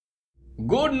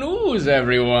Good news,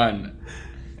 everyone.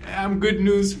 I'm Good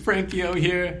News Frankie out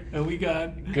here, and we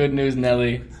got Good news,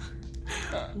 Nelly.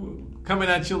 coming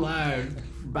at you live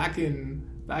back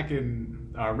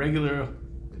in our regular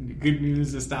Good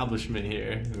News establishment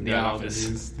here. The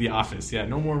office. The office, yeah.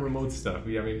 No more remote stuff.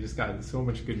 We just got so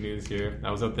much good news here.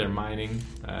 I was out there mining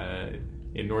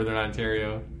in Northern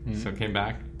Ontario, so came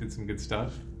back, did some good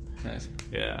stuff. Nice.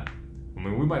 Yeah. I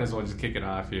mean, we might as well just kick it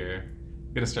off here.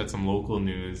 We're gonna start some local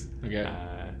news. Okay.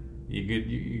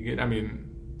 You get. I mean,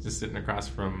 just sitting across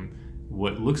from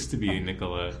what looks to be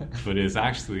Nicola, but is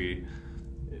actually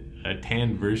a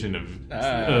tanned version of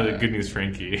Good News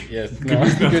Frankie. Yes.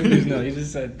 Good news, Nelly. You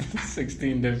just said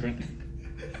 16 different.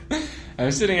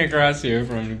 I'm sitting across here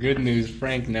from Good News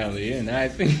Frank Nelly, and I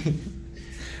think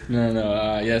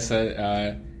yes.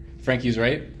 Frankie's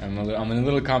right. I'm in a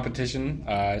little competition,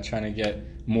 trying to get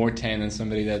more tan than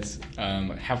somebody that's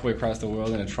halfway across the world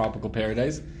in a tropical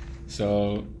paradise.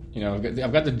 So,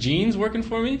 I've got the genes working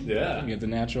for me. Yeah. I get the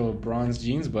natural bronze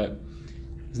genes, but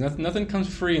there's nothing comes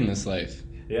free in this life.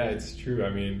 Yeah, it's true. I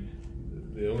mean,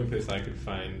 the only place I could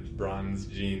find bronze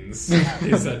jeans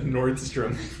is at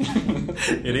Nordstrom.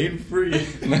 It ain't free.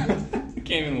 You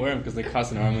can't even wear them because they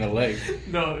cost an arm and a leg.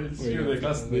 No, it's true. They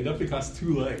definitely cost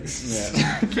 2 legs.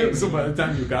 Yeah. So by the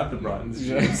time you got the bronze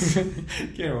jeans, you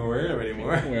can't even wear them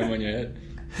anymore. Wear them on your head.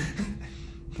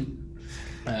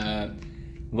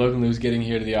 Logan Lou's getting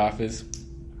here to the office.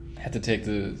 Had to take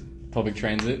the public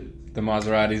transit. The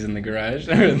Maseratis in the garage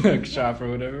or in the shop or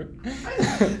whatever.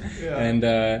 Yeah. And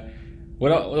the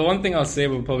one thing I'll say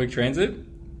about public transit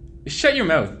is shut your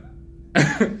mouth.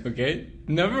 Okay?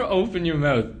 Never open your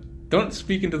mouth. Don't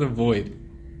speak into the void.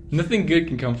 Nothing good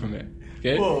can come from it.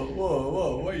 Okay?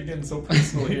 Whoa. Why are you getting so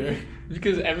personal here?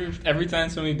 Because every time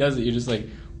somebody does it, you're just like,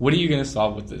 what are you going to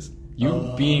solve with this?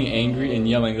 You being angry and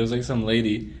yelling. There was like some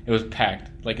lady. It was packed.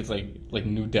 Like it's like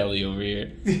New Delhi over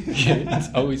here. It's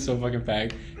always so fucking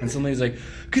packed. And some lady's like,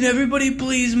 "Can everybody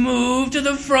please move to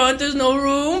the front? There's no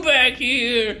room back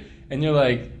here." And you're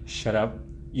like, "Shut up.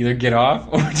 Either get off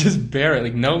or just bear it."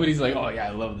 Like nobody's like, "Oh yeah,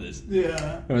 I love this."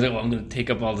 Yeah. I was like, "Well, I'm gonna take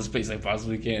up all the space I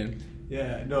possibly can."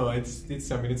 Yeah. No, it's.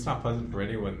 I mean, it's not pleasant for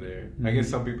anyone there. Mm-hmm. I guess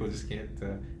some people just can't.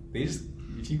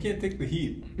 If you can't take the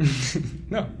heat,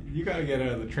 No. you gotta get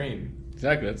out of the train.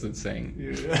 Exactly, that's the saying.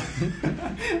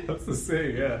 Yeah. That's the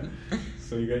saying, yeah.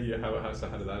 So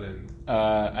how did that end?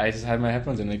 I just had my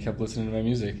headphones in and I kept listening to my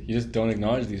music. You just don't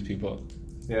acknowledge these people.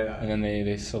 Yeah. And then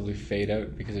they slowly fade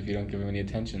out because if you don't give them any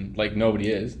attention, like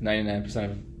nobody is.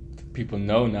 99% of people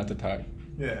know not to talk.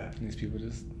 Yeah. And these people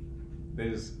They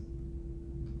just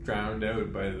drowned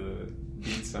out by the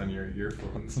beats on your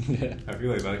earphones. Yeah. I feel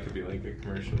like that could be like a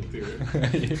commercial too.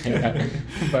 Yeah.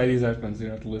 Buy these headphones, you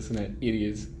don't have to listen to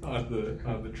idiots.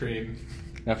 on the train.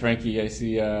 Now, Frankie, I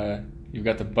see you've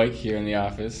got the bike here in the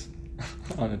office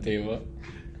on the table.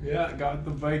 Yeah, got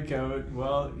the bike out.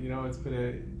 Well, it's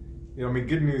been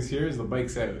good news here is the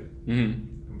bike's out.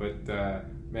 Mm-hmm. But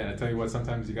man, I tell you what,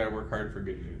 sometimes you gotta work hard for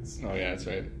good news. Oh yeah, that's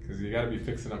right. Because you gotta be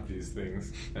fixing up these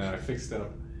things. And I fixed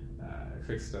up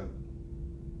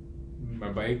my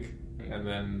bike, and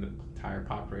then the tire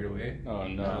popped right away. Oh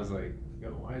no! And I was like, "Yo,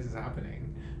 why is this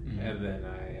happening?" Mm-hmm. And then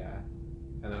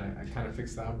I kind of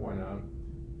fixed that one up,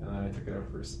 and then I took it out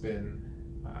for a spin.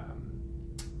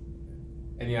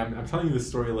 And yeah, I'm telling you this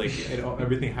story like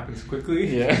everything happens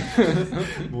quickly. Yeah.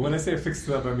 But when I say I fixed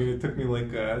it up, I mean it took me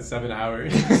like 7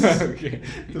 hours Okay.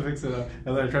 to fix it up.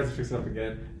 And then I tried to fix it up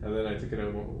again, and then I took it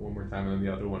out one more time, and then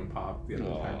the other one popped. The other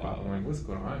tire popped. I'm like, what's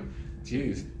going on?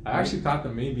 Jeez. I actually thought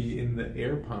that maybe in the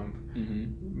air pump,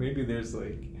 maybe there's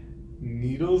like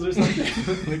needles or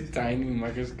something. Like tiny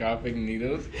microscopic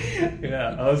needles.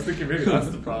 Yeah, I was thinking maybe that's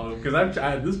the problem, because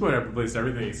at this point I've replaced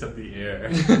everything except the air.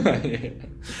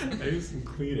 I use some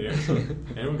clean air.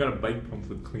 Anyone got a bike pump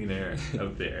with clean air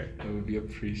out there? That would be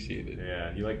appreciated.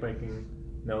 Yeah, you like biking,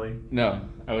 Nelly? No,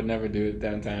 I would never do it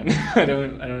downtown. I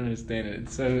don't understand it.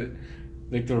 It's so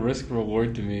like the risk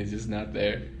reward to me is just not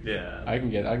there. Yeah. I can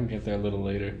get there a little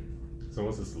later. So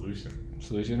what's the solution?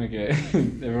 Solution? Okay.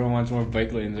 Everyone wants more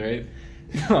bike lanes, right?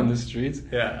 On the streets.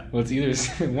 Yeah. Well, it's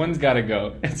either one's got to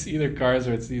go. It's either cars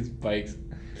or it's these bikes.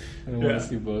 I don't want to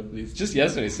see both of these. Just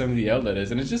yesterday, somebody yelled at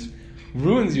us, and it just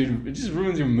ruins your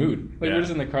mood. Like we're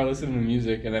just in the car listening to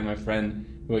music, and then my friend,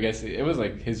 who I guess it was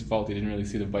like his fault, he didn't really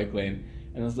see the bike lane,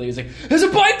 and this lady's like, "There's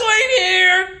a bike lane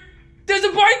here! There's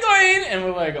a bike lane!" And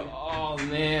we're like, "Oh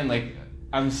man, like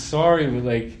I'm sorry, but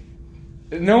like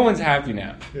no one's happy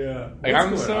now." Yeah. Like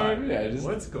I'm sorry. Yeah.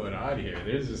 What's going on here?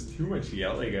 There's just too much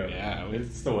yelling out. Yeah.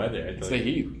 It's the weather. It's the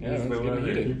heat. Yeah. It's the weather.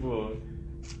 Heated. People.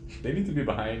 They need to be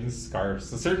behind scarves.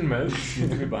 So certain men need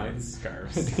to be behind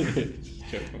scarves.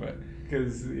 Joking about.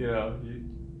 because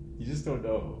you just don't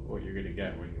know what you're gonna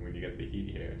get when you get the heat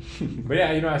here. But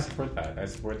yeah, I support that.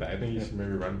 I think you should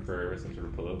maybe run for some sort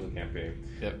of political campaign.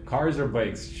 Yep. Cars or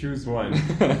bikes? Choose one.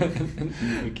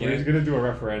 We We're gonna do a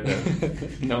referendum.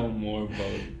 No more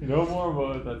both. No more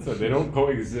both. That's it. They don't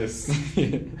coexist.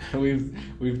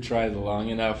 We've tried long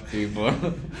enough, people.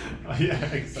 Yeah,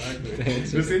 exactly.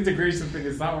 This integration thing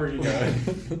is not working out.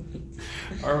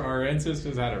 Our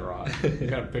ancestors had it wrong. You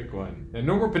gotta pick one, and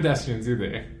no more pedestrians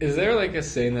either. Is there like a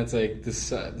saying that's like the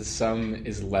sum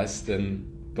is less than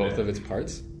both of its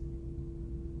parts?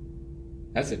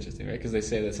 That's interesting, right? Because they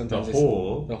say that sometimes the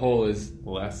whole is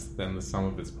less than the sum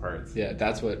of its parts. Yeah,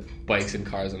 that's what bikes and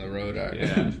cars on the road are.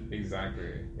 Yeah,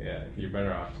 exactly. Yeah, you're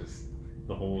better off just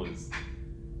the whole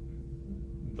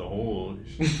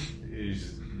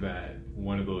is that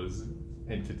one of those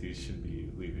entities should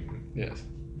be leaving. Yes.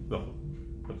 The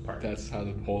part. That's how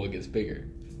the whole gets bigger.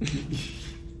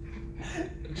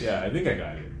 Yeah, I think I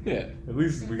got it. Yeah. At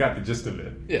least we got the gist of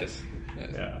it. Yes.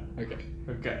 Yeah.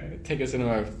 Okay. Take us into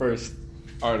our first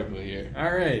article here.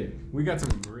 All right. We got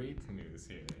some great news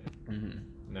here. Mm-hmm.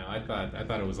 Now, I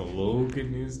thought it was a low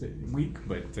good news week,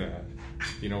 but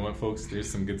you know what, folks? There's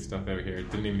some good stuff out here.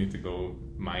 Didn't even need to go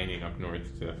mining up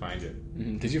north to find it.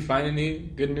 Mm-hmm. Did you find any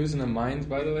good news in the mines,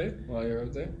 by the way, while you were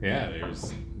out there? Yeah,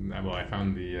 there's. Well, I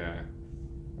found the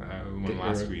one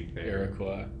last week there.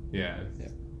 Iroquois. Yeah.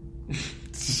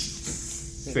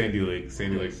 Sandy Lake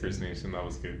First Nation. That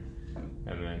was good.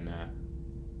 And then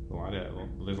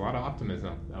there's a lot of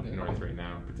optimism up north right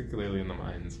now, particularly in the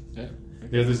mines. Yeah.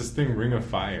 Okay. Yeah, there's this thing, Ring of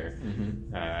Fire.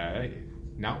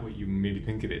 Mm-hmm. Not what you maybe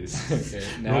think it is. Okay.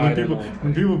 Now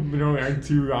when people aren't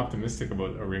too optimistic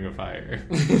about a Ring of Fire.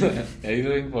 Are you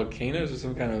thinking volcanoes or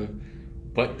some kind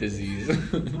of butt disease?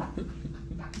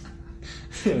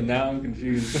 Now I'm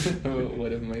confused about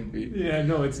what it might be. Yeah,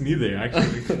 no, it's neither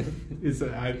actually.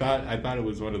 I thought it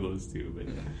was one of those two, but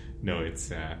no,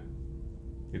 it's a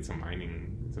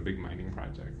big mining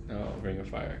project. Oh, Ring of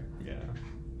Fire. Yeah.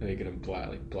 Are they gonna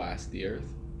blast the earth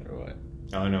or what?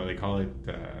 Oh no, they call it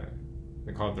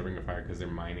the Ring of Fire because they're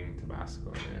mining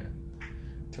Tabasco. Yeah.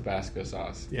 Tabasco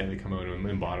sauce. Yeah, they come out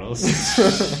in bottles.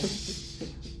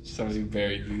 Somebody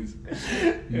buried these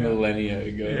millennia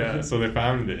ago. Yeah, so they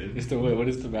found it. What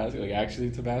is Tabasco? Like actually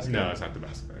Tabasco? No, it's not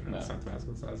Tabasco. No, it's not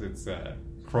Tabasco sauce. It's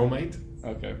chromite.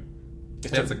 Okay.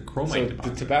 It's a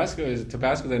chromite deposit. Is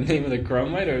Tabasco the name of the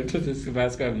chromite, or does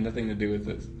Tabasco have nothing to do with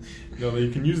this? No, you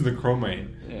can use the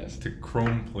chromite to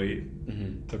chrome plate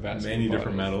Tabasco many bottles.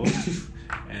 different metals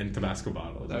and Tabasco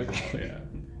bottles. Okay. As well, yeah.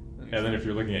 And then if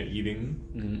you're looking at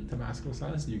eating Tabasco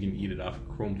sauce, you can eat it off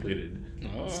a chrome-plated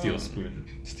steel spoon.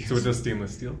 So it does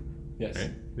stainless steel. Yes.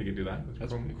 Right? They could do that with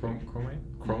chromite.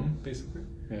 Chrome, basically.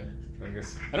 Yeah. I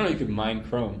guess. I don't know. You could mine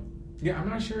chrome. Yeah, I'm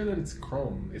not sure that it's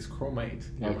chrome. It's chromite.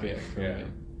 Okay. Yeah.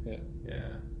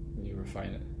 And you refine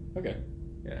it. Okay.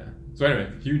 Yeah. So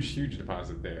anyway, huge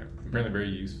deposit there. Apparently very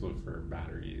useful for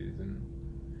batteries and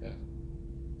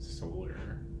solar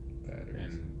batteries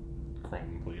and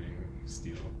chrome plating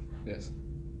steel. Yes.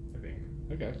 I think.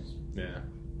 Okay. Yeah.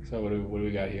 So what do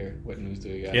we got here? What news do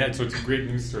we got? Yeah, so it's great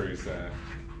news stories.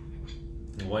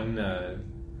 One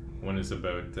is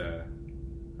about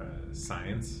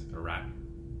science, a rat.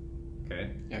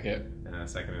 Okay. Okay. And the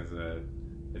second is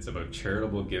it's about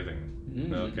charitable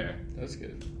giving. Okay. That's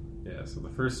good. Yeah. So the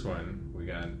first one we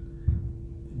got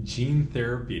gene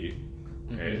therapy.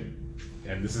 Okay.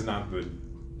 And this is not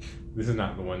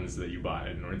the ones that you bought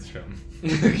at Nordstrom.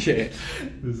 Okay.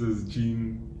 This is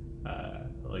gene,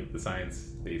 like the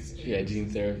science-based. Gene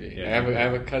therapy. Yeah, I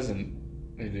have a cousin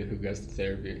who goes to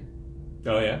therapy.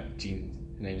 Oh yeah. Jean.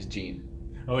 Her name's Jean.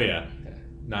 Oh yeah.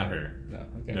 Not her. No.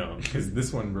 Okay. No, because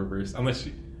this one reversed.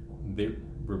 They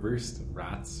reversed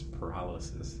rats'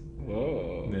 paralysis.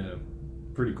 Whoa. Yeah.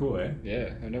 Pretty cool, eh?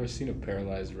 Yeah. I've never seen a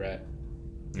paralyzed rat.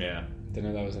 Yeah.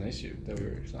 Didn't know that was an issue. That we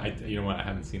were. You know what? I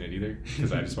haven't seen it either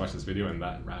because I just watched this video and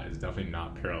that rat is definitely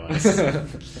not paralyzed.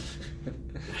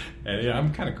 And yeah,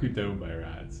 I'm kind of creeped out by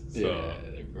rats. So. Yeah,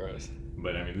 they're gross.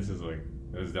 But I mean, this is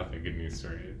definitely a good news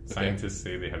story. Okay. Scientists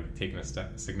say they have taken a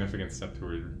significant step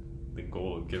toward the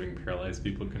goal of giving paralyzed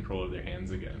people control of their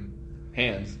hands again.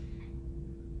 Hands.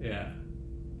 Yeah.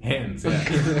 Hands.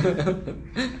 Yeah.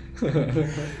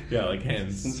 Yeah, like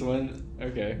hands. Since when?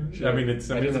 Okay. Sure. I mean, it's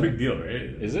a big deal, right?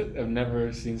 Is it? I've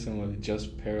never seen someone with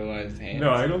just paralyzed hands.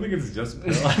 No, I don't think it's just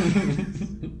paralyzed.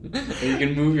 You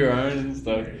can move your arms and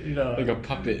stuff, You know, like a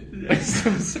puppet, like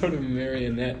some sort of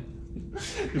marionette.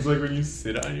 It's like when you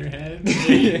sit on your hand.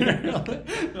 You're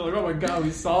like, oh my god,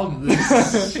 we solved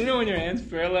this. You know when your hand's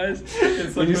paralyzed?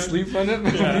 It's like when you sleep on it?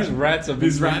 Yeah. These rats have they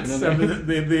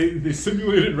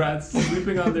simulated rats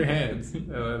sleeping on their hands.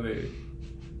 And then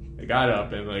they got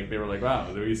up and like they were like,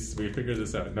 wow, we figured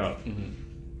this out. No. Mm-hmm.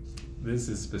 This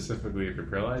is specifically if you're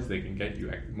paralyzed, they can get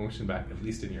you motion back at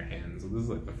least in your hands. So this is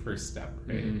like the first step,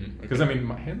 right? Because I mean,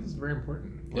 my hands is very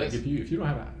important. Like if you don't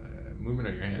have a movement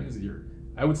of your hands,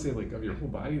 I would say like of your whole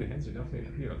body, the hands are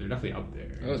definitely they're definitely up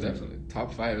there. Oh, definitely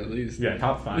top 5 at least. Yeah,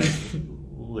 top 5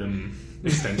 limb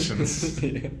extensions.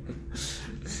 Yeah.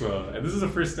 So and this is the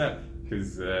first step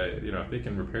because if they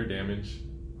can repair damage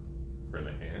for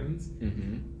the hands,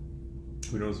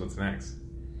 who knows what's next?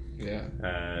 Yeah,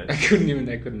 I couldn't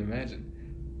imagine.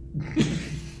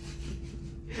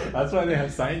 That's why they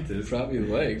have scientists. Probably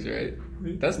legs, right?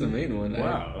 That's the main one.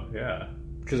 Wow, yeah.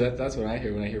 Because that's what I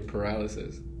hear when I hear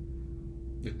paralysis.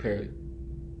 The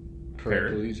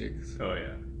paraplegics. Oh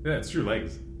yeah, yeah, it's true.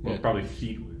 Legs. Well, probably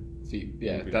feet. Feet.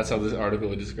 Yeah, that's how this article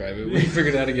would describe it. We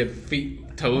figured out how to get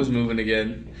toes moving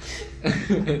again.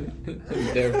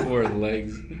 Therefore,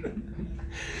 legs.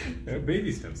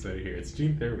 Baby steps out of here. It's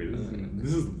gene therapy.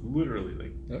 This is literally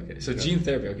like... Okay, so gene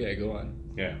therapy. Okay, go on.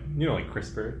 Yeah. You know, like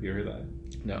CRISPR. You heard that?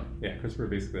 No. Yeah, CRISPR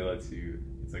basically lets you...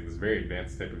 It's like this very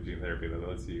advanced type of gene therapy that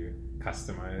lets you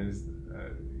customize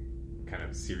kind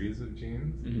of series of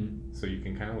genes. So you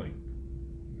can kind of like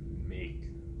make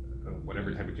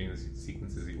whatever type of gene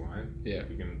sequences you want. Yeah.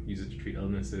 You can use it to treat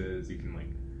illnesses. You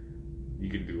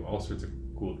can do all sorts of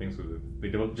cool things with it. They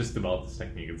just developed this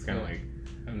technique. It's kind of like...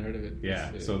 I haven't heard of it.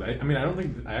 Yeah. So I mean, I don't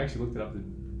think I actually looked it up.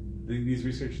 These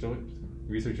researchers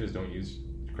don't use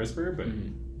CRISPR, but I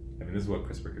mean, this is what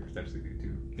CRISPR could potentially do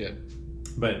too. Yeah.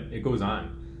 But it goes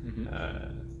on.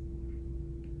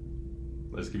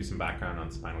 Let's give you some background on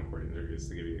spinal cord injuries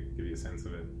to give you a sense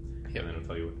of it, and then I'll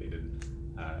tell you what they did.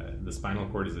 The spinal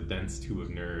cord is a dense tube of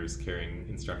nerves carrying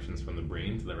instructions from the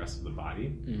brain to the rest of the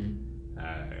body.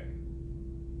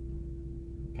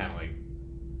 Kind of like,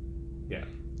 yeah.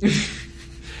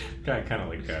 kind of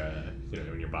like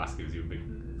when your boss gives you a big,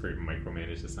 very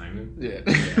micromanaged assignment. Yeah.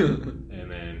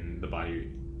 And then the body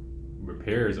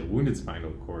repairs a wounded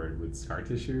spinal cord with scar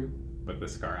tissue, but the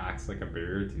scar acts like a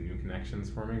barrier to new connections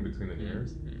forming between the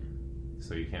nerves,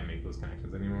 so you can't make those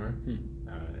connections anymore.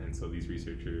 And so these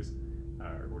researchers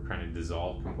were trying to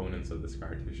dissolve components of the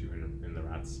scar tissue in the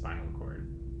rat's spinal cord,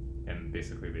 and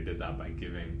basically they did that by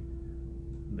giving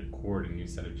the cord a new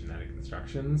set of genetic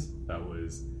instructions that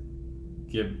was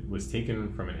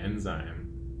taken from an enzyme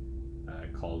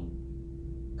called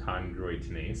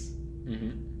chondroitinase,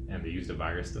 and they used a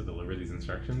virus to deliver these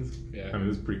instructions. Yeah, I mean,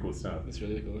 this is pretty cool stuff. It's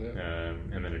really cool. Yeah.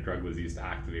 And then a drug was used to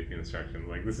activate the instructions.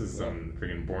 Like, this is some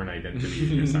freaking Born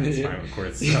Identity in your spinal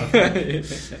cord stuff.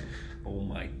 Oh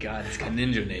my god, it's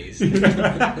Canindronase.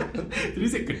 Did you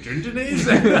say Canindronase?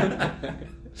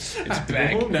 It's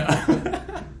back now.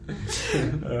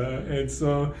 And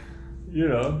so,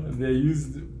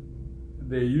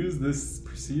 they used this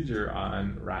procedure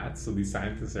on rats. So these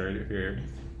scientists are here,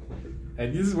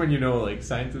 and this is when like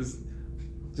scientists.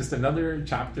 Just another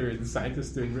chapter in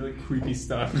scientists doing really creepy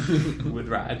stuff with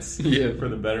rats for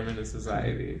the betterment of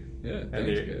society. Yeah, and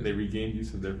they regained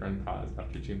use of their front paws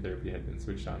after gene therapy had been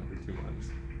switched on for 2 months.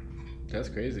 That's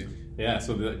crazy. Yeah,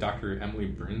 so Dr. Emily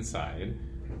Burnside,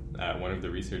 one of the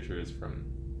researchers from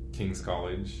King's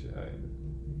College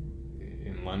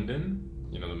in London,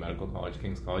 the medical college,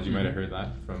 King's College, you might have heard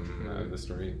that from the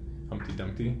story Humpty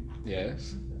Dumpty.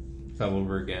 Yes. Fell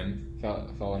over again. Fell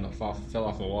off a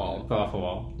wall. Fell off a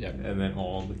wall. Yeah. And then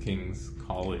all the King's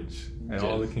College and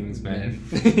all the King's men.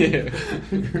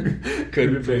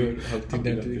 Couldn't put Humpty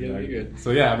Dumpty together. Good.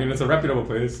 So yeah, I mean, it's a reputable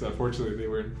place. Unfortunately, they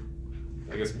were,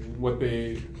 I guess, what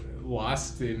they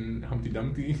lost in Humpty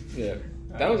Dumpty. Yeah.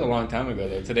 That was a long time ago,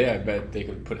 though. Today, I bet they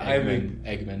could put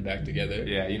Eggman back together.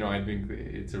 Yeah, I think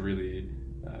it's a really...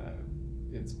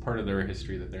 it's part of their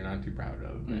history that they're not too proud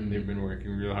of, and they've been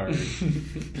working real hard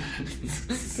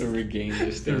to regain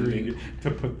their standing, to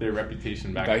put their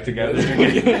reputation back together.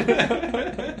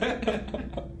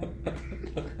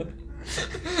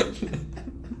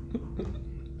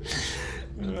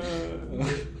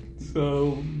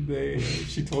 So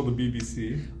she told the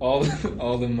BBC all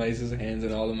the mice's hands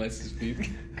and all the mice's feet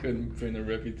couldn't bring their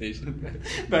reputation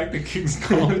back to King's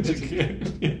College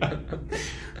again. Yeah.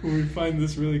 We find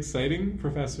this really exciting.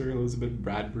 Professor Elizabeth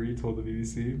Bradbury told the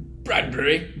BBC.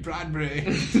 Bradbury,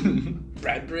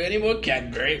 any more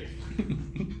Cadbury?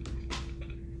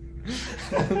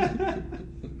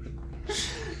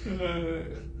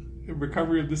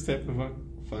 Recovery of this type of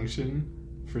function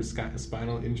for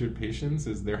spinal injured patients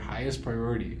is their highest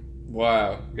priority.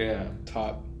 Wow. Yeah.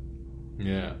 Top.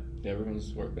 Yeah.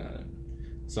 Everyone's working on it.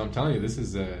 So I'm telling you, this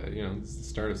is this is the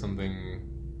start of something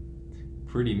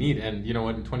pretty neat. And you know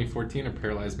what? In 2014, a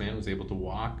paralyzed man was able to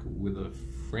walk with a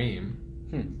frame.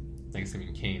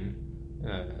 Cane.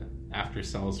 After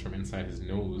cells from inside his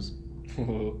nose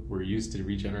were used to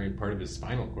regenerate part of his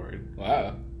spinal cord.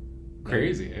 Wow.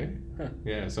 Crazy, eh? Huh.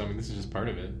 Yeah, so I mean, this is just part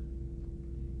of it.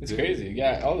 It's crazy.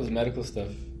 Yeah, all this medical stuff,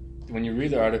 when you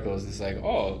read the articles, it's like,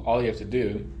 oh, all you have to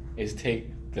do is take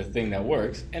the thing that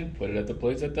works and put it at the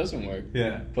place that doesn't work.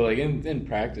 Yeah. But like in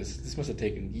practice, this must have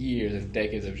taken years and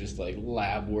decades of just like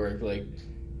lab work. Like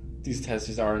these tests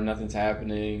just are, nothing's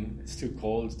happening. It's too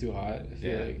cold. It's too hot. I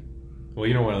feel like. Well,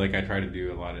 you know what? Like I try to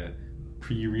do a lot of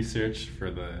pre-research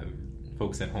for the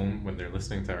folks at home when they're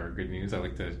listening to our good news. I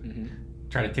like to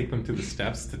try to take them through the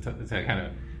steps to kind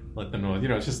of let them know. You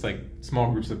know, it's just like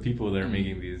small groups of people that are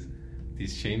making these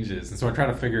changes, and so I try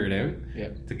to figure it out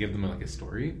to give them like a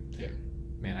story. Yeah.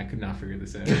 Man, I could not figure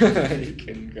this out. You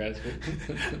couldn't grasp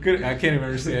it. I can't even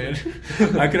understand.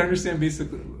 I could understand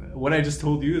basically what I just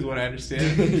told you is what I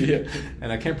understand. Yeah.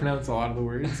 And I can't pronounce a lot of the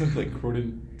words like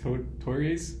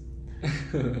chondroitinase,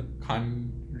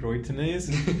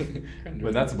 chondroitinase.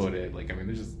 But that's about it. Like, I mean,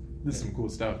 there's some cool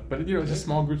stuff. But you know, just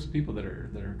small groups of people that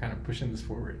are kind of pushing this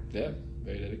forward. Yeah,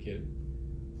 very dedicated.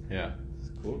 Yeah.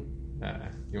 It's cool.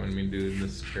 You want me to do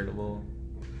this charitable?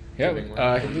 Yeah,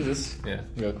 I can do this. Yeah.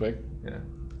 Real quick. Yeah.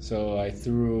 So I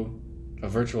threw a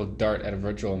virtual dart at a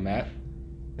virtual mat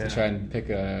to try and pick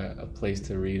a place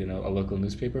to read in a local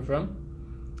newspaper from.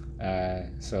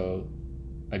 So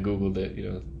I Googled it,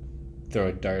 you know, throw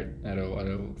a dart at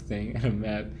a thing, at a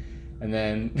map. And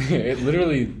then it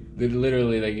literally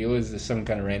like it was some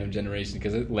kind of random generation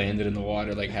because it landed in the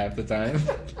water like half the time.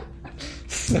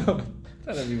 So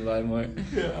that'd be a lot more.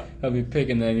 Yeah. Help me pick,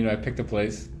 and then, you know, I picked a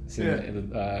place. It's in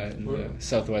the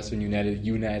southwestern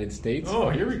United States. Oh,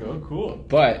 here we go. Cool.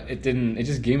 But it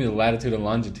just gave me the latitude and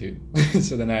longitude.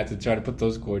 So then I had to try to put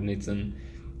those coordinates in,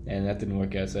 and that didn't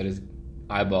work out. So I just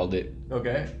eyeballed it.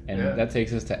 Okay. And that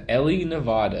takes us to Ely,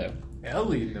 Nevada.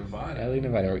 Ely,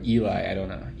 Nevada, or Eli, I don't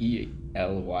know.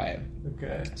 E-L-Y.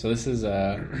 Okay. So this is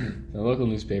a local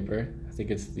newspaper. I think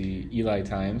it's the Eli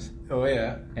Times. Oh,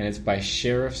 yeah. And it's by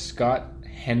Sheriff Scott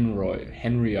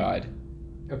Henryod.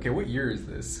 Okay, what year is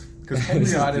this? Because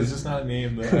Henryod is just not a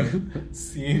name that I've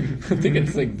seen. I think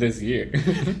it's like this year.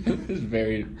 It's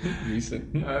very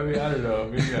recent. I mean, I don't know.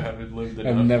 Maybe I haven't lived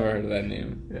enough. I've never heard of that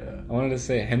name. Yeah. I wanted to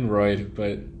say Henroyd,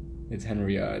 but it's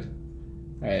Henryod.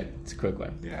 Alright, it's a quick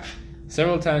one. Yeah.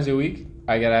 Several times a week,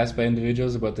 I get asked by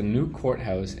individuals about the new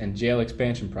courthouse and jail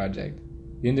expansion project.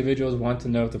 The individuals want to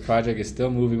know if the project is still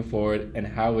moving forward and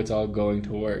how it's all going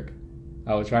to work.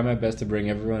 I will try my best to bring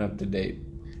everyone up to date.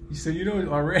 So you know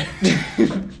already?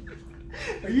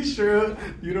 Are you sure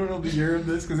you don't know the year of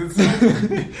this? Because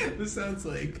this sounds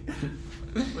like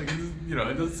you know,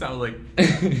 it doesn't sound like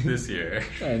this year.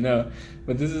 I know,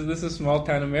 but this is small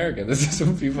town America. This is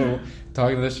some people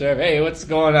talking to the sheriff. Hey, what's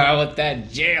going on with that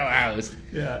jailhouse?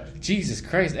 Yeah. Jesus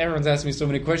Christ! Everyone's asking me so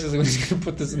many questions. I'm just gonna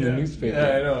put this in the newspaper.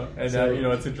 Yeah, I know. And you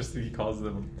know, it's interesting. He calls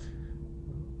them.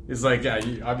 It's like,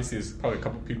 obviously there's probably a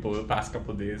couple people the past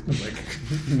couple of days, but like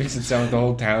makes it sound like the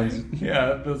whole town's.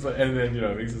 Yeah, but like, and then, you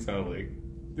know, it makes it sound like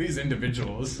these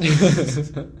individuals.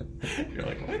 You're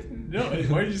like, what? No,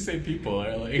 why did you say people?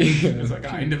 Or like, it's like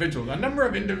individuals, a number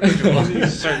of individuals.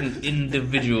 Certain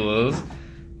individuals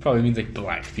probably means like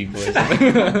black people or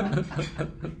something.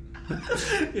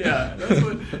 Yeah,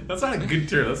 that's not a good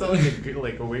term. That's not like a good,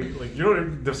 like a way, like you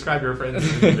don't describe your friends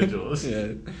as individuals.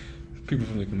 Yeah. People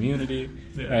from the community.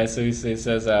 Yeah. All right, so he says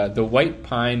the White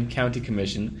Pine County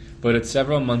Commission voted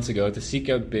several months ago to seek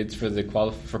out bids for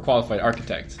qualified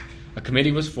architects. A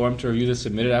committee was formed to review the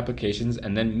submitted applications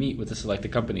and then meet with the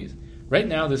selected companies. Right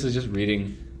now, this is just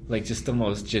reading like just the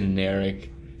most generic.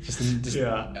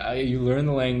 You learn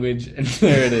the language and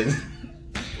there it is.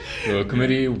 The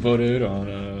committee voted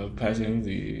on passing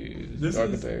the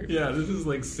architect. This is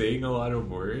like saying a lot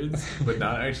of words, but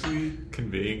not actually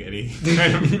conveying any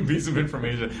kind of piece of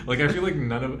information. Like, I feel like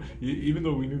none of, even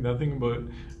though we knew nothing about.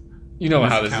 You know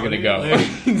how this is going to go. Like,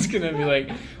 it's going to be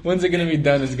like, when's it going to be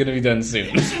done? It's going to be done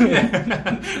soon.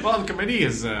 Well, the committee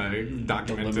has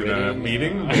documented a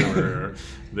meeting. They were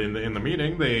in the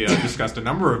meeting. They discussed a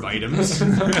number of items.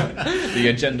 The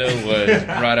agenda was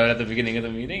brought out at the beginning of the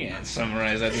meeting and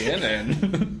summarized at the end. And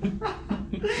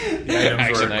the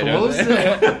items were closed.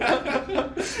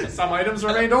 some items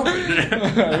remained open.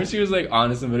 I wish he was like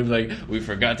honest and would be like, we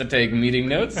forgot to take meeting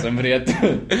notes. Somebody had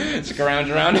to scrounge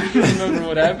around and remember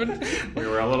what happened. We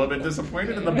were a little bit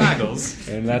disappointed in the bagels.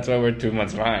 And that's why we're 2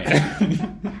 months behind.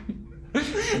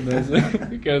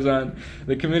 It goes on.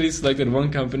 The committee selected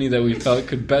one company that we felt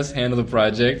could best handle the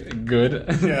project. Good.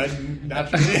 Yeah,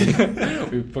 naturally.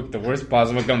 We picked the worst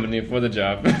possible company for the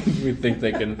job. We think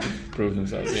they can prove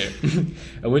themselves here.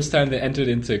 At which time they entered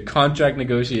into contract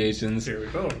negotiations Here we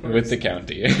go, with the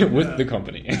county, with the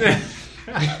company.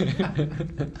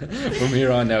 From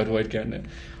here on out, White County.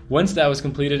 Once that was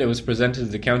completed, it was presented to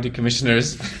the county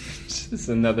commissioners, just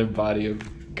another body of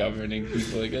governing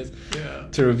people, I guess,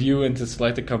 to review and to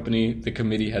select the company the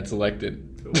committee had selected.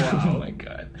 Wow. Oh my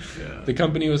god. Yeah. The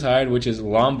company was hired, which is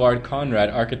Lombard Conrad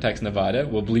Architects Nevada.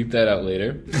 We'll bleep that out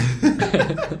later.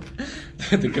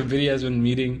 The committee has been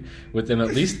meeting with them at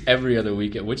least every other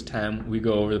week, at which time we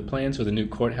go over the plans for the new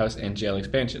courthouse and jail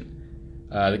expansion.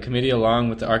 The committee, along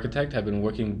with the architect, have been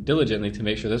working diligently to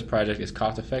make sure this project is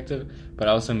cost-effective, but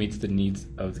also meets the needs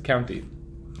of the county.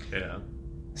 Yeah.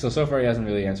 So far he hasn't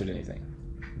really answered anything.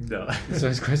 No. So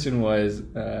his question was,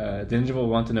 the individual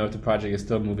want to know if the project is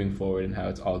still moving forward and how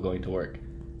it's all going to work.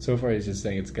 So far he's just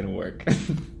saying it's going to work.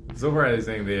 So far he's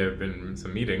saying there have been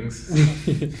some meetings,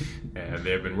 and they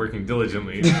have been working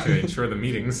diligently to ensure the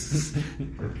meetings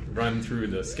run through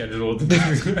the scheduled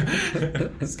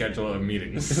schedule of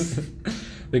meetings.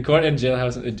 The court and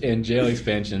jailhouse and jail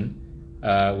expansion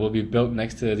will be built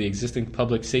next to the existing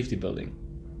public safety building.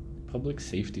 Public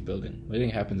safety building. What do you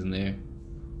think happens in there?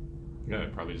 Yeah,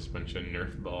 probably just a bunch of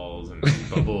Nerf balls and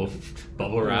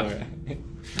bubble wrap.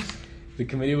 The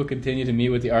committee will continue to meet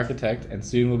with the architect and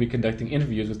soon will be conducting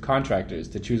interviews with contractors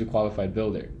to choose a qualified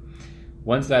builder.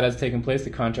 Once that has taken place,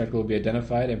 the contractor will be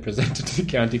identified and presented to the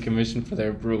county commission for their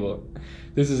approval.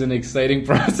 This is an exciting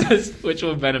process which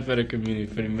will benefit our community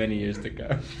for many years to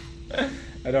come.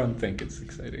 I don't think it's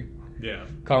exciting. Yeah.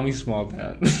 Call me small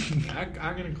town.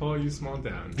 I'm gonna call you small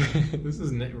town. This is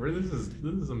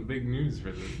some big news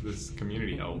for this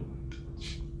community.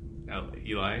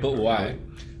 Eli. But why?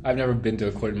 I've never been to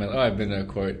a court in my life. I've been to a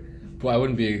court. But I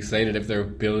wouldn't be excited if they're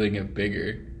building it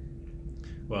bigger.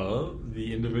 Well,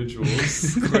 the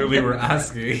individuals clearly were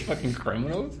asking. Fucking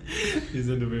criminals? These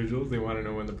individuals, they want to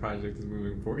know when the project is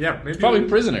moving forward. Yeah, maybe. It's probably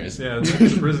prisoners. Yeah,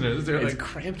 they're prisoners. They're it's like,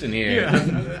 cramped in here.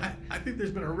 Yeah, I think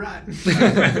there's been a rat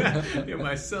in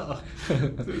my cell.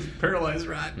 There's a paralyzed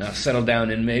rat. Now settle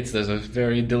down, inmates. There's a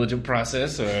very diligent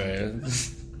process. Or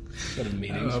sort of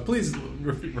meetings. Please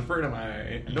refer to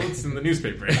my notes in the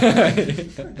newspaper.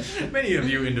 Many of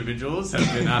you individuals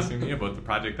have been asking me about the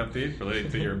project update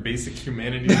related to your basic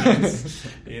humanity needs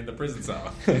in the prison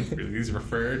cell. Please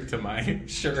refer to my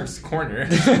sheriff's corner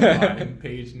on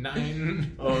page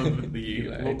 9 of the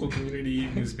local community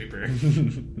newspaper.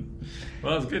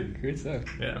 Well, it's good. Good stuff.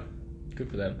 Yeah. Good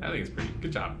for them. I think it's pretty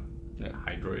good job. Yeah.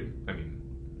 Hydroid. I mean,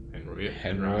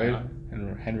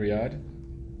 Henriod.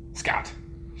 Scott.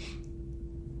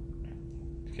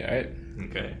 Okay, all right.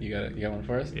 Okay. You got one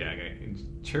for us? Yeah, okay.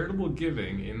 Charitable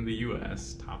giving in the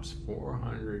U.S. tops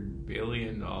 $400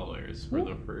 billion for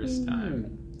the first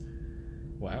time.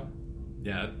 Wow.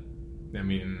 Yeah, I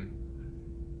mean,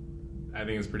 I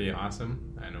think it's pretty awesome.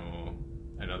 I know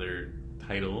another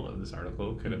title of this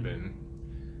article could have been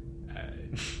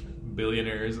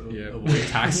billionaires avoid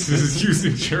taxes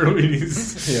using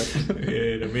charities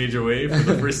in a major way for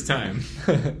the first time.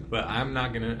 But I'm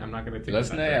not gonna take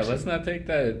let's not take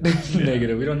that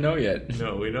negative. We don't know yet.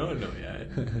 No, we don't know yet.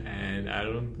 And I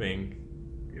don't think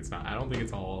it's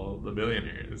all the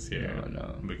billionaires here.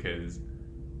 No. Because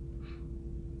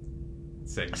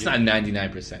it's not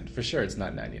 99%. For sure it's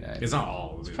not 99. It's not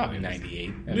all. It's probably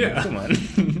 98. Yeah. Come on.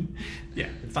 Yeah,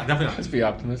 it's not definitely not. Let's be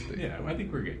optimistic. Yeah, I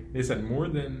think we're good. They said more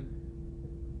than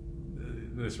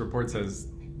this report says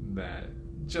that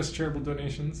just charitable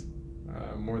donations,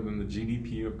 more than the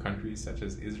GDP of countries such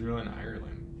as Israel and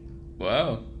Ireland.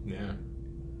 Wow. Yeah.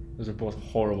 Those are both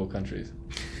horrible countries.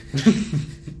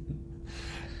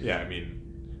 Yeah, I mean,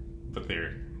 but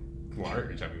they're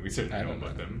large. I mean, we certainly know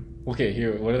about them. Okay,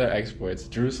 here, what are their exports?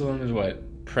 Jerusalem is what?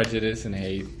 Prejudice and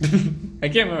hate. I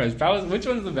can't remember. Which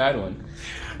one's the bad one?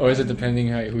 Or is it depending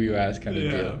who you ask kind of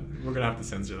deal? We're going to have to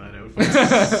censor that out,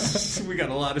 folks. We got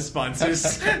a lot of sponsors.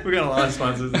 That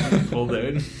pulled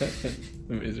out.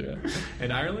 From Israel.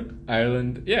 And Ireland?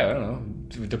 Ireland, yeah, I don't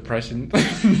know. Depression.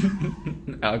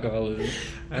 Alcoholism.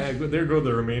 There go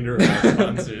the remainder of our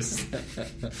sponsors.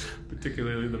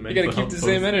 Particularly the mental health. You gotta keep the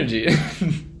same energy.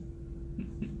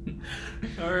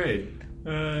 All right.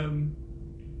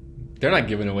 They're not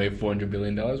giving away $400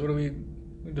 billion. What are we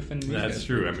defending these That's guys?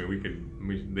 true. I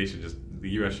mean, the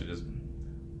U.S. should just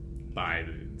by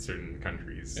certain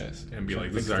countries, Yes. and be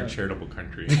like, "This is Fix our that. charitable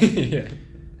country." Yeah.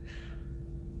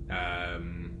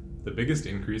 The biggest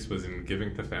increase was in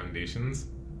giving to foundations,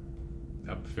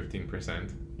 up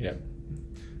 15%. Yep.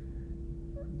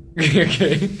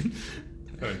 Okay.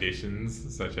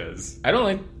 Foundations such as I don't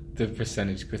like the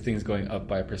percentage for things going up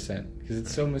by percent because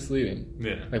it's so misleading.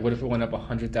 yeah. Like, what if it went up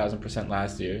 100,000%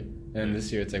 last year, and then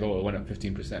this year it's like, oh, it went up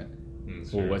 15%.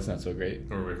 That's Well, true. what's not so great?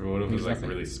 Or if what if it was Means like nothing.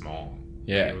 really small?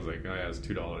 Yeah. It was like, oh yeah, it's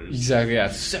 $2. Exactly. Yeah,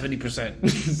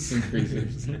 70%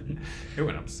 increases. It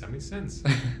went up 70 cents.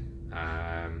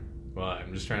 Well,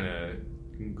 I'm just trying to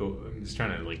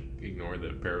like ignore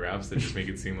the paragraphs that just make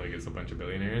it seem like it's a bunch of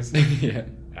billionaires. Yeah.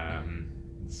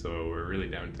 So we're really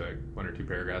down to like 1 or 2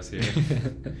 paragraphs here.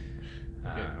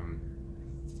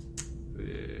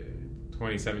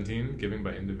 2017, giving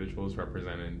by individuals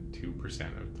represented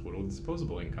 2% of total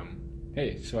disposable income.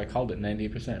 Hey, so I called it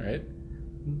 98%, right?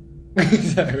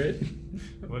 Is that right?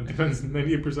 Well, it depends.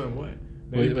 98% of what?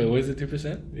 Wait, what is it?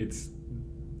 2%? It's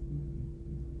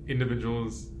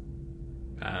individuals,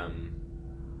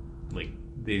 like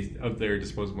they of their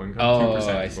disposable income. Oh, 2%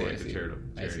 I is see, going I to see. charity,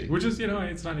 I see. which is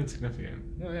it's not insignificant.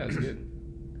 Oh yeah, it's good.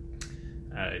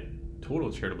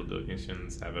 Total charitable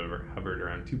donations have hovered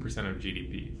around 2% of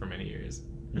GDP for many years.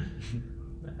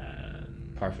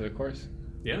 Par for the course.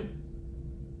 Yeah.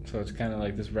 So it's kind of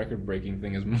like this record-breaking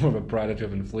thing is more of a product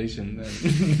of inflation than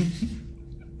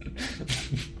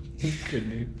good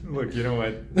news. Look, you know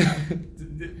what?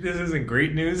 This isn't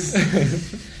great news,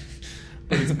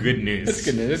 but it's good news. It's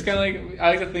good news. It's kind of like I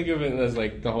like to think of it as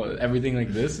like the whole everything like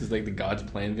this is like the God's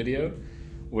plan video,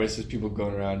 where it's just people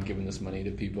going around giving this money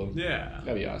to people. Yeah.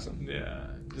 That'd be awesome. Yeah.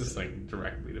 Just like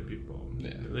directly to people.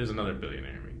 Yeah. There's another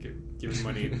billionaire giving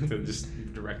money to just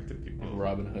direct to people. Like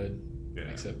Robin Hood, Yeah.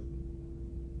 except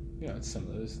it's some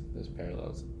of those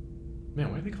parallels. Man,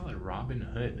 why do they call it Robin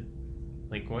Hood?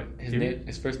 Like what?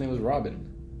 His first name was Robin.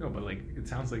 No, but like it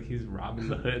sounds like he's Robin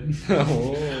the Hood.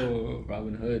 Oh,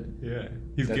 Robin Hood. Yeah,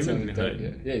 he's That given sounds Hood.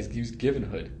 dope, yeah, he's given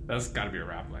Hood. That's got to be a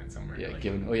rap line somewhere. Yeah, like,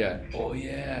 given. Oh yeah. Oh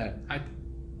yeah.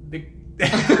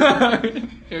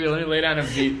 Here, let me lay down a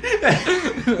beat.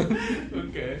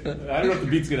 Okay. I don't know if the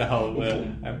beat's gonna help, but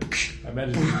I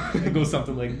imagine it goes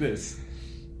something like this.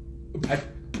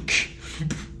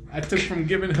 I took from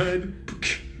Given Hood.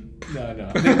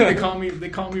 No. They call me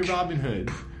Robin Hood.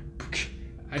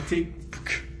 I take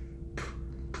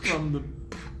from the.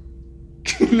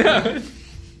 No.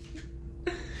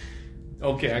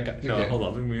 Okay, I got no. Okay. Hold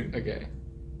on. Okay.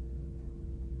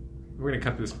 We're gonna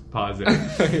cut this pause.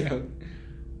 Yeah.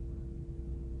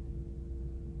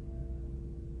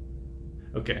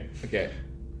 Okay. Okay.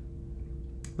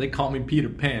 They call me Peter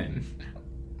Pan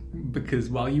because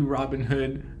while you Robin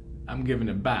Hood, I'm giving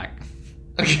it back.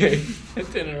 Okay.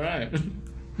 That didn't rhyme.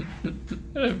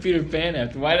 What did Peter Pan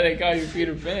after? Why do they call you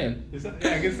Peter Pan?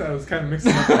 I guess I was kind of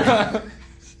mixing up.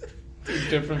 Two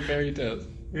different fairy tales.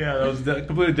 Yeah, that was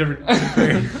completely different.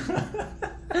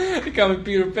 They call me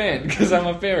Peter Pan because I'm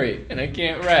a fairy and I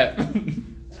can't rap.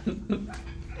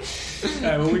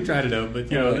 Yeah, well, we tried it out, but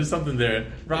there's something there.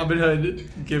 Robin Hood,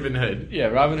 Given Hood. Yeah,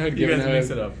 Robin Hood, You Given guys Hood. mix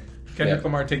it up. Kendrick Yeah.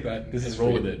 Lamar, take that. This and is roll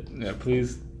for with you. it. Yeah,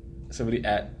 please. Somebody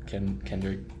at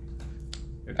Kendrick.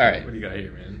 Okay, All right. What do you got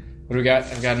here, man? What do we got?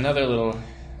 I've got another little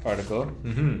article.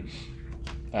 Mm-hmm.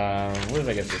 Where did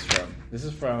I get this from? This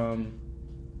is from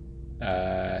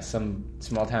some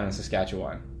small town in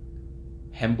Saskatchewan.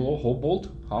 Humboldt?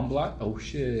 Oh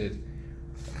shit.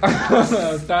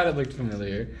 I thought it looked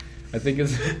familiar. I think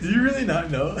it's. Do you really not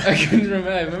know? I couldn't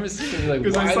remember. I remember seeing it like.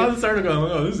 Because I saw this article, I'm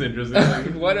like, oh, this is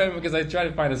interesting. Because I tried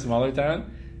to find a smaller town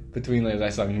between, like, I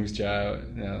saw Moose Jaw,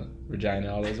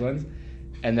 Regina, all those ones,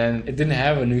 and then it didn't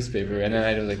have a newspaper, and then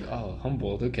I was like, oh,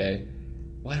 Humboldt, okay.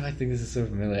 Why do I think this is so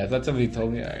familiar? I thought somebody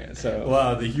told me. So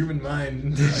Wow, the human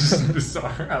mind is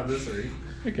bizarre how this works.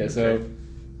 okay, so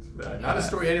not a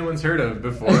story anyone's heard of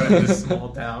before in this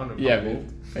small town of yeah, Humboldt.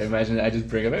 I imagine I just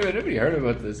bring up. Hey, nobody heard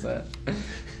about this.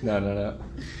 No.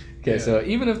 Okay, Yeah. so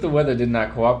even if the weather did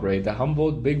not cooperate, the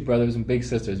Humboldt Big Brothers and Big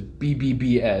Sisters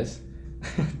 (BBBS),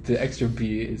 the extra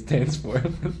B stands for.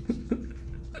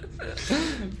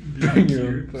 Bring your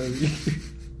own party.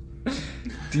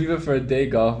 Diva for a Day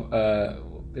golf.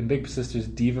 In Big Sisters,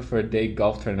 Diva for a Day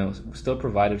golf tournament still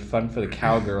provided fun for the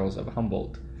cowgirls of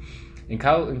Humboldt. In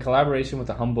collaboration with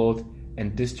the Humboldt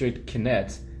and District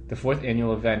Kinets, the 4th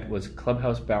annual event was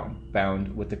clubhouse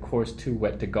bound with the course too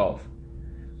wet to golf.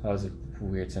 That was a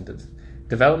weird sentence.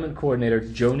 Development coordinator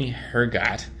Joni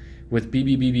Hergott with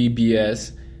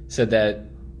BBBBS said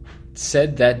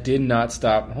that did not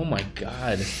stop. Oh my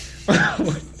god.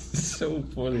 So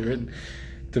poorly written.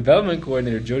 Development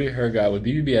coordinator Jody Hergott with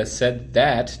BBBS said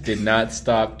that did not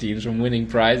stop teams from winning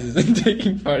prizes and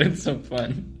taking part in some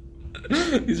fun.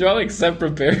 These are all like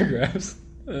separate paragraphs.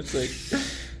 It's like,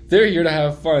 they're here to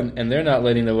have fun, and they're not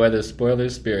letting the weather spoil their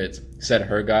spirits, said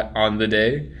Hergott on the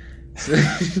day.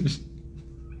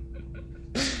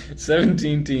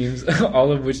 17 teams,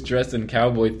 all of which dressed in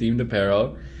cowboy-themed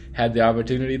apparel, had the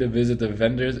opportunity to visit the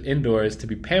vendors indoors to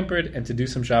be pampered and to do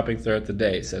some shopping throughout the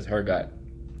day, says Hergott.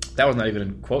 That was not even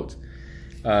in quotes.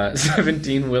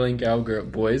 17 willing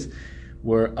cowboys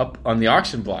were up on the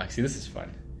auction block. See, this is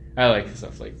fun. I like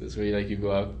stuff like this, where you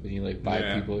go up and you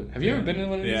buy people. Have you ever been in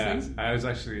one of these things? I was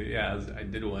actually, I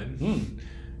did one.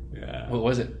 Yeah. What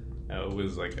was it? It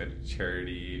was like a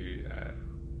charity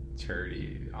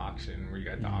auction where you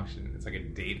got to auction. It's like a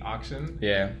date auction.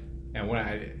 Yeah. And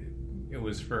it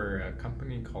was for a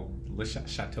company called Le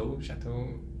Chateau.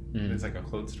 It's like a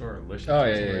clothes store. Le Chateau. Oh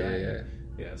yeah.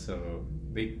 Yeah. So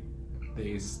they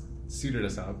suited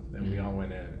us up, and we all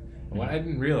went in. And what I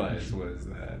didn't realize was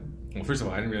that, well, first of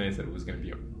all, I didn't realize that it was going to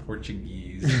be a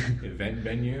Portuguese event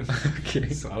venue. Okay.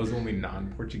 So I was the only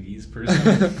non-Portuguese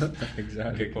person.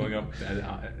 Exactly. Going up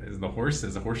as a horse show.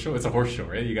 It's a horse show,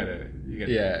 right? You got a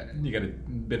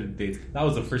bit of dates. That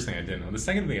was the first thing I didn't know. The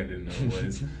second thing I didn't know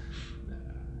was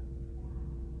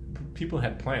people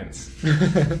had plans.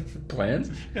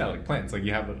 Plans? Yeah, like plans. Like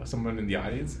you have someone in the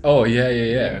audience. Oh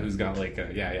yeah. Who's got like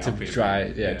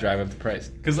to drive up the price.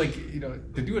 Because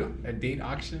to do a date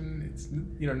auction, it's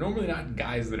normally not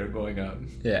guys that are going up.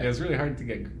 Yeah, it's really hard to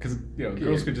get because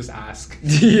girls could just ask.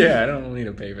 Yeah, I don't need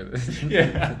to pay for this.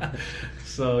 Yeah.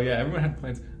 So everyone had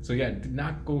plans. So it did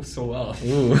not go so well.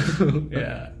 Ooh.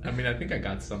 Yeah, I mean, I think I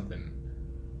got something.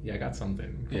 Yeah, I got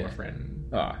something from a friend.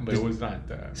 But it was not...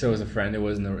 so it was a friend, it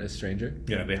wasn't a stranger?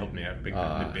 Yeah, they helped me out big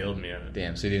time. They bailed me out.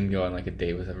 Damn, so you didn't go on a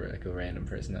date with a random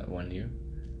person that won you?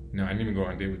 No, I didn't even go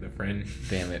on a date with a friend.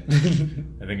 Damn it.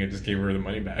 I think I just gave her the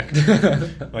money back.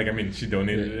 She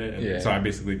donated it. And so I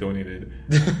basically donated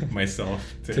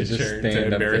myself to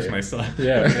embarrass myself.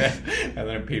 Yeah. And then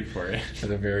I paid for it.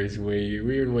 That's a very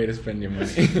weird way to spend your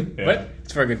money. But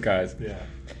it's for a good cause. Yeah.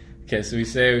 Okay, so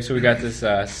we got this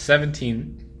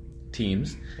 17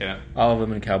 teams, all of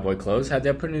them in cowboy clothes, had the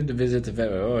opportunity to visit the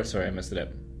I messed it up.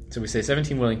 So we say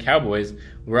 17 willing cowboys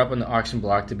were up on the auction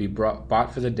block to be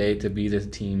bought for the day to be the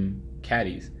team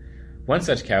caddies. One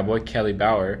such cowboy, Kelly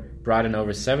Bauer, brought in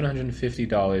over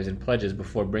 $750 in pledges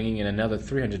before bringing in another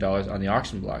 $300 on the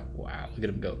auction block. Wow, look at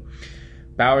him go.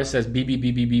 Bauer says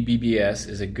BBBBBBS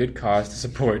is a good cause to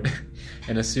support,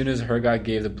 and as soon as Hergott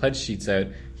gave the pledge sheets out,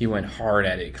 he went hard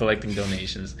at it, collecting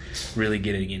donations, really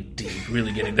getting in deep,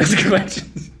 really getting those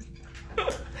collections.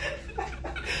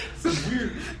 This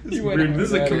is weird. This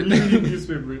is a community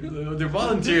newspaper. They're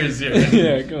volunteers here.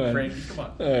 Yeah, come on. Frank, come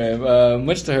on. All right,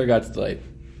 much to Hergott's delight.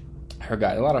 A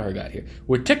lot of Hergott here.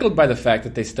 We're tickled by the fact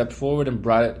that they stepped forward and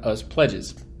brought us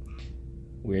pledges.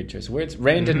 Weird choice of words.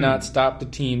 Rain did not stop the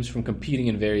teams from competing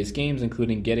in various games,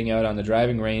 including getting out on the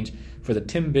driving range for the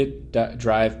Timbit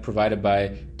drive provided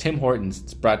by Tim Hortons.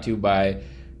 It's brought to you by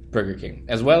Burger King,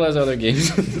 as well as other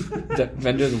games that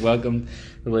vendors welcomed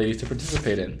the ladies to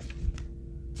participate in.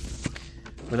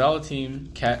 With all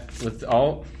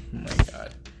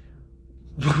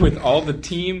the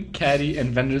team, caddy,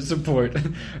 and vendor support,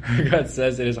 Hergott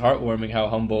says it is heartwarming how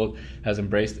Humboldt has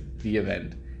embraced the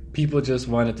event. People just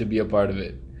wanted to be a part of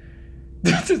it.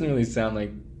 That doesn't really sound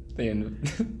like they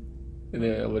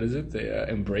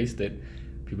embraced it.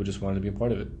 People just wanted to be a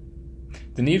part of it.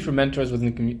 The need for mentors within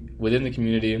the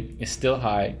community is still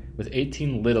high, with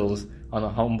 18 littles on the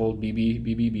Humboldt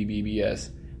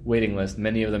BBBBBS waiting list,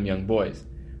 many of them young boys.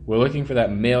 We're looking for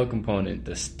that male component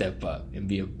to step up and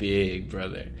be a big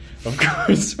brother. Of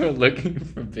course, we're looking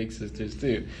for big sisters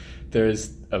too. There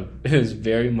is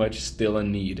very much still a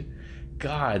need.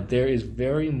 God, there is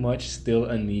very much still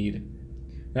a need.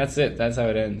 That's it. That's how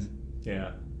it ends.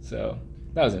 Yeah. So,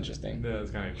 that was interesting. That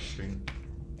was kind of interesting.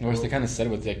 Of course, they kind of said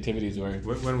what the activities were.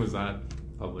 When was that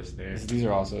published there? These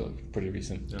are also pretty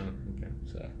recent. Oh, okay.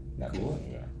 So, not too long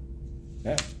ago.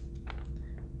 Yeah.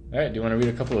 All right, do you want to read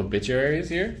a couple of obituaries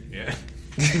here? Yeah.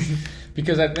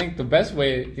 Because I think the best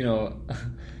way, to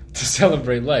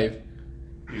celebrate life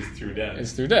is through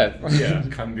death. Yeah,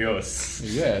 con Dios.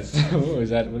 Yes. What is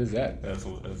that? That's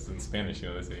in Spanish,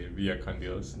 they say Via con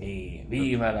Dios.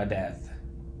 Viva la death.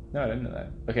 No, I didn't know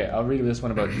that. Okay, I'll read this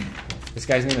one about... This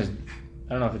guy's name is...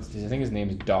 I don't know if it's... I think his name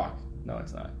is Doc. No,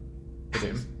 it's not. It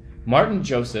is. Martin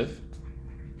Joseph,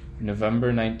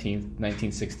 November 19th,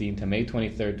 1916 to May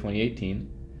 23rd, 2018.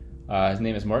 His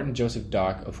name is Martin Joseph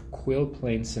Doc of Quill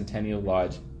Plains Centennial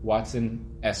Lodge, Watson,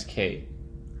 SK.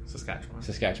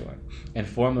 Saskatchewan. And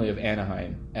formerly of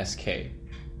Anaheim, SK. Is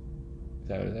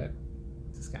that what it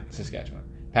is? Saskatchewan.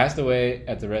 Passed away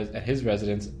at his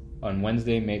residence on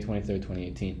Wednesday, May 23rd,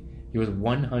 2018. He was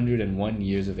 101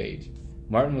 years of age.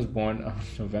 Martin was born on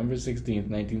November 16th,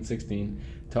 1916,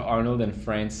 to Arnold and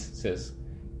Frances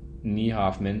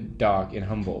Niehoffman Dock in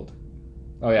Humboldt.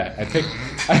 Oh yeah, I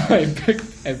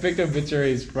picked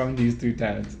obituaries from these two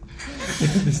towns.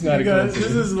 It's not a coincidence.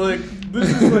 This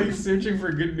is like searching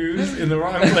for good news in the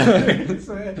wrong place.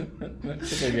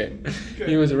 It's okay.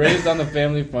 He was raised on the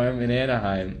family farm in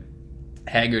Anaheim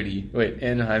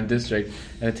district,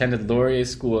 and attended Laurier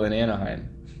School in Anaheim.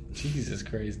 Jesus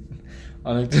Christ.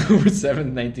 On October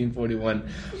 7th, 1941,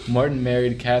 Martin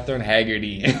married Catherine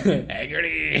Haggerty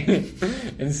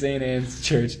in St. Anne's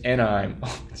Church, Anaheim.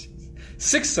 Oh,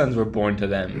 6 sons were born to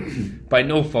them, by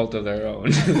no fault of their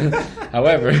own.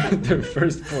 However, their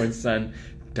firstborn son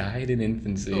died in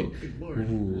infancy. Oh, good Lord.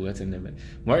 Ooh, that's intimate.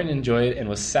 Martin enjoyed and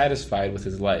was satisfied with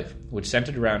his life, which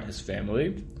centered around his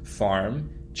family,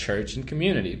 farm, church, and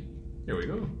community. Here we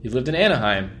go. He lived in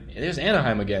Anaheim. There's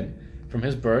Anaheim again. From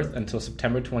his birth until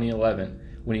September 2011,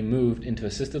 when he moved into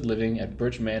assisted living at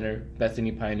Birch Manor,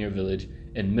 Bethany Pioneer Village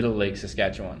in Middle Lake,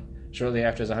 Saskatchewan. Shortly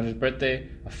after his 100th birthday,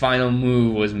 a final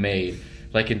move was made,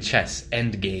 like in chess,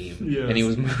 endgame. Yes. And he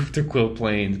was moved to Quill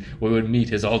Plains, where he would meet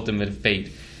his ultimate fate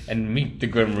and meet the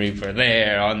Grim Reaper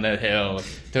there on the hill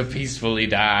to peacefully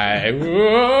die.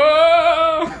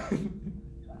 Whoa!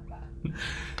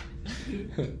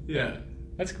 Yeah.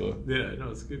 That's cool. Yeah, no,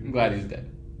 it's good. I'm glad he's dead.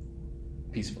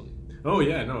 Peacefully. Oh,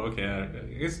 yeah, no, okay. I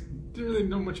guess didn't really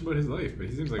know much about his life, but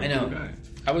he seems like a cool guy.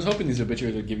 I was hoping these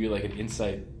obituaries would give you like an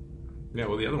insight. Yeah,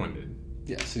 well, the other one did.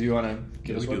 Yeah, so do you want to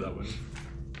give us do one? that one.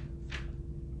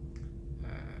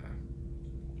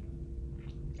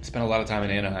 Spent a lot of time in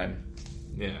Anaheim.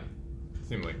 Yeah.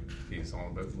 Seemed like he's all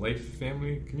about life,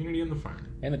 family, community, and the farm.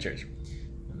 And the church.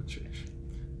 And the church.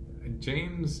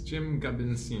 James Jim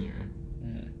Gubbins Sr.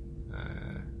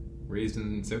 Raised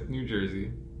in South New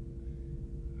Jersey.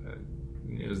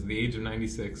 It was the age of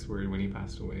 96 when he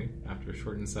passed away after a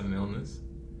short and sudden illness.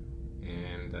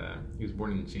 And he was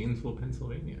born in Janesville,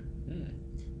 Pennsylvania.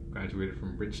 Graduated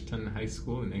from Bridgeton High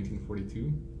School in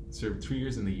 1942. Served 2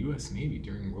 years in the U.S. Navy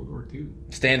during World War II.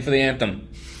 Stand for the anthem.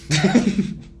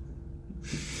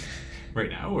 Right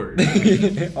now, or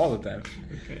all the time.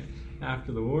 Okay.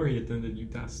 After the war, he attended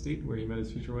Utah State, where he met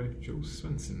his future wife, Jo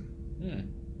Swenson.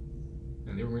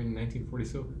 And they were married in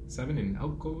 1947 in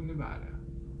Elko, Nevada.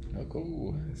 Oh,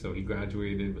 cool. So he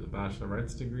graduated with a Bachelor of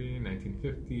Arts degree in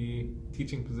 1950,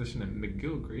 teaching position at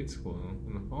McGill Grade School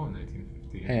in the fall of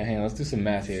 1950. Hang on, let's do some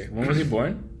math here. When was he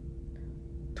born?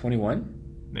 21?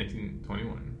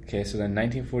 1921. Okay, so then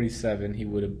 1947, he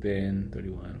would have been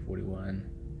 31, 41,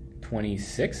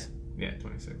 26? Yeah,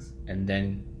 26. And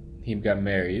then he got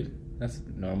married. That's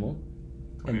normal.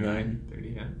 29, 30,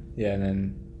 yeah. Yeah, and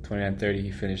then 29, 30,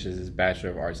 he finishes his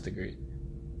Bachelor of Arts degree.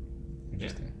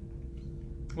 Interesting. Yeah.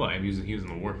 Well, he was in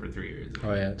the war for 3 years.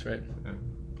 Oh, yeah, that's right. Yeah.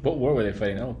 What war were they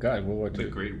fighting? Oh, God, World War II.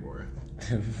 The Great War.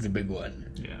 The big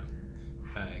one. Yeah.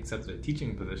 Accepted a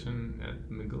teaching position at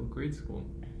McGill Grade School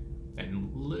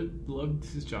and loved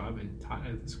his job and taught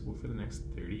at the school for the next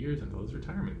 30 years until his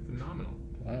retirement. Phenomenal.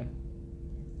 Wow.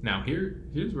 Now,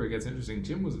 here's where it gets interesting.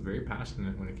 Jim was very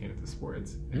passionate when it came to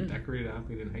sports. A decorated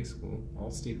athlete in high school,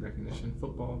 all-state recognition,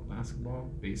 football, basketball,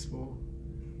 baseball,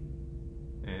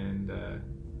 and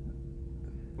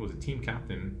was a team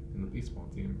captain in the baseball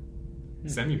team.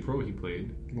 Semi-pro he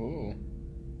played. Whoa.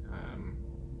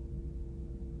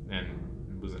 And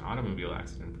it was an automobile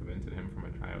accident prevented him from a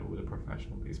tryout with a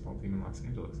professional baseball team in Los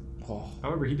Angeles. Oh.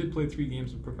 However, he did play 3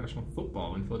 games of professional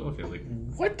football in Philadelphia.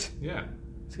 What? Yeah.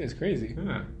 This guy's crazy.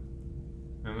 Yeah.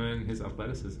 And then his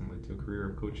athleticism led to a career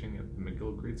of coaching at the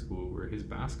McGill Grade School, where his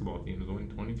basketball team has won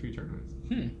 23 tournaments.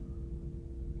 Good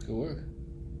work.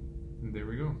 And there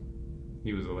we go.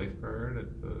 He was a lifeguard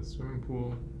at the swimming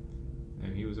pool,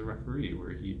 and he was a referee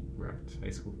where he reffed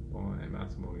high school football and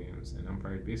basketball games and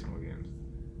umpired baseball games.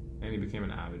 And he became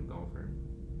an avid golfer.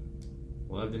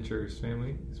 Loved and cherished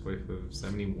family. His wife of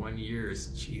 71 years.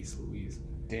 Jeez Louise.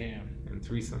 Damn. And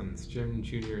 3 sons, Jim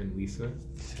Jr. and Lisa,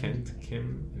 Kent,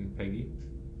 Kim, and Peggy.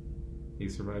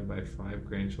 He's survived by 5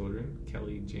 grandchildren,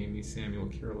 Kelly, Jamie, Samuel,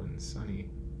 Carolyn, Sonny,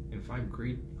 and 5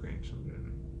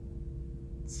 great-grandchildren,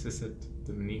 Sisset,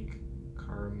 Dominique,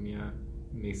 Carmia,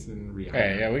 Mason, Rihanna.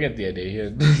 Hey, yeah, we get the idea.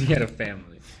 He had a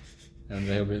family. And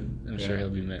I'm sure he'll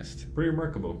be missed. Pretty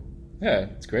remarkable. Yeah,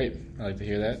 it's great. I like to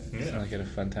hear that. Yeah. Sounds like he had a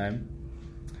fun time.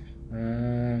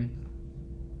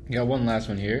 You got one last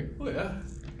one here. Oh, yeah.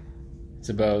 It's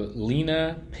about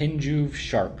Lena Pinjuve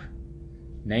Sharp,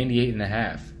 98 and a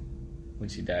half. when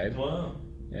she died. Wow.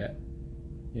 Yeah.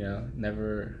 You know,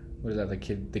 never. What is that? The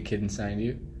kid inside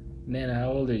you. Nana,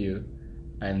 how old are you?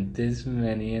 I'm this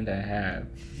many and a half.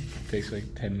 Takes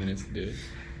like 10 minutes to do it.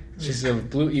 She's of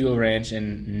Blue Eagle Ranch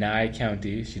in Nye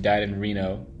County. She died in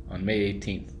Reno on May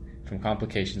 18th from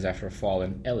complications after a fall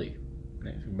in Ellie.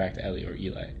 Back to Ellie or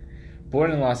Eli.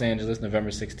 Born in Los Angeles November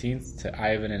 16th to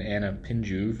Ivan and Anna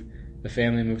Pinjuve, the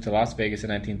family moved to Las Vegas in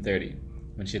 1930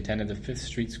 when she attended the 5th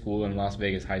Street School and Las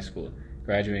Vegas High School,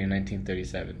 graduating in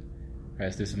 1937. All right,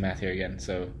 let's do some math here again.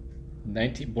 So,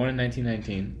 born in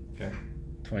 1919, Okay.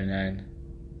 29.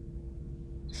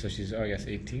 So she's, I guess,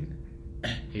 18?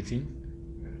 18?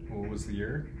 What was the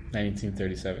year?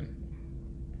 1937.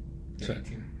 So,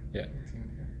 18. yeah. 18,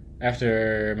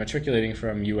 After matriculating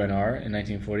from UNR in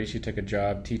 1940, she took a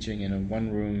job teaching in a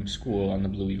one-room school on the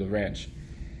Blue Eagle Ranch.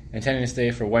 Intending to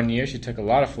stay for 1 year, she took a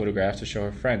lot of photographs to show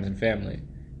her friends and family,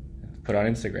 put on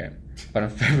Instagram. But on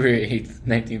February 8th,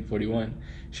 1941,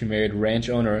 she married ranch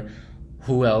owner,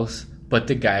 who else but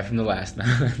the guy from the last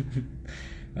one?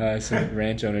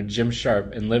 Ranch owner Jim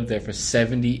Sharp, and lived there for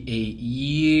 78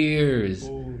 years.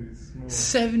 Holy smokes.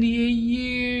 78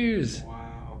 years!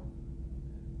 Wow.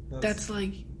 That's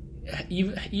like,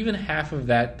 even half of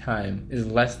that time is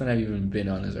less than I've even been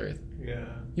on this earth. Yeah.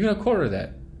 Even a quarter of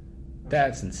that.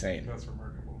 That's insane. That's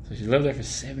remarkable. So she lived there for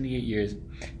 78 years.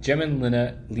 Jim and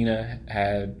Lena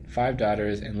had 5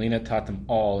 daughters, and Lena taught them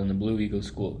all in the Blue Eagle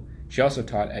School. She also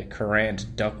taught at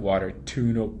Courant, Duckwater,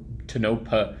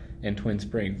 Tonopah, and Twin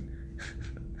Springs.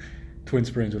 Twin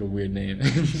Springs, what a weird name.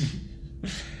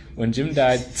 When Jim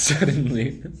died suddenly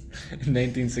in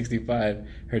 1965,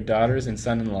 her daughters and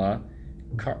son-in-law...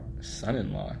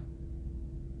 son-in-law?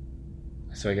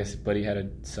 So I guess Buddy had a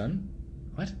son?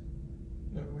 What?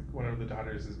 No, like one of the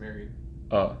daughters is married.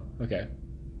 Oh, okay.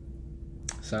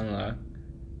 Son-in-law.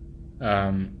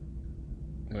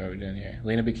 What are we doing here?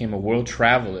 Lena became a world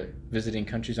traveler, visiting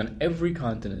countries on every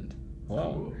continent.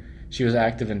 Wow. Cool. She was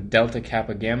active in Delta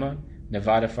Kappa Gamma,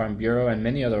 Nevada Farm Bureau, and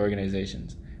many other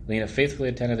organizations. Lena faithfully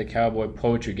attended the Cowboy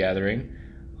Poetry Gathering.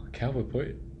 Oh, Cowboy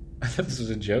Poetry? I thought this was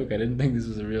a joke. I didn't think this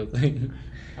was a real thing.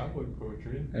 Cowboy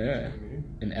poetry. Yeah.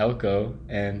 In Elko.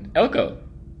 And Elko!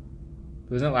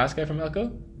 Wasn't that last guy from Elko?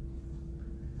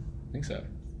 I think so.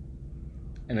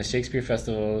 And the Shakespeare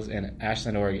Festivals in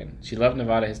Ashland, Oregon. She loved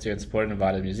Nevada history and supported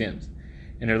Nevada museums.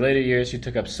 In her later years, she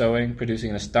took up sewing, producing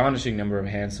an astonishing number of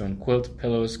hand-sewn quilts,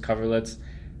 pillows, coverlets,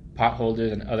 pot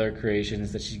holders, and other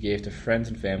creations that she gave to friends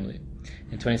and family.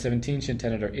 In 2017, she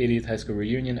attended her 80th high school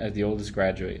reunion as the oldest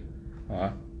graduate.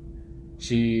 Aww.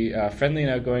 She, friendly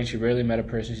and outgoing, she rarely met a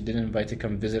person she didn't invite to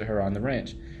come visit her on the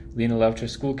ranch. Lena loved her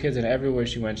school kids, and everywhere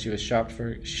she went, she shopped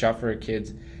for her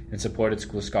kids and supported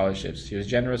school scholarships. She was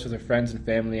generous with her friends and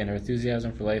family, and her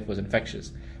enthusiasm for life was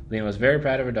infectious. Lena was very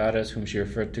proud of her daughters, whom she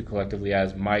referred to collectively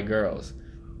as my girls.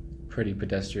 Pretty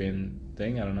pedestrian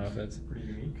thing. I don't know if that's... Pretty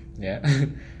unique. Yeah.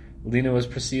 Lena was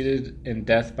preceded in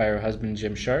death by her husband,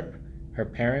 Jim Sharp, her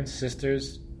parents,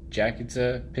 sisters,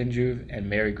 Jacquita Pinjuve and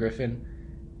Mary Griffin,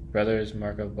 brothers,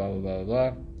 Marco, blah, blah, blah,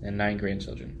 blah, and 9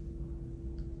 grandchildren.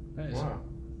 Nice. Wow.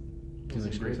 Those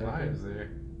are great lives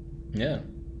there. Yeah.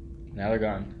 Now they're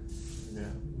gone. Yeah,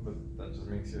 but that just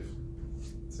makes you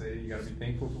say you gotta be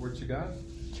thankful for what you got.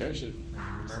 Cherish it.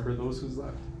 And remember those who's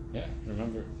left. Yeah,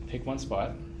 remember, pick one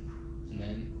spot and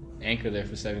then anchor there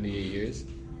for 78 years.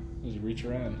 Just reach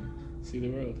around, see the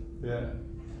world. Yeah.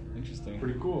 Interesting.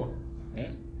 Pretty cool.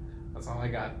 Yeah. That's all I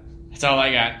got. That's all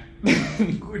I got.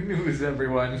 Good news,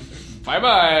 everyone.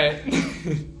 Bye-bye.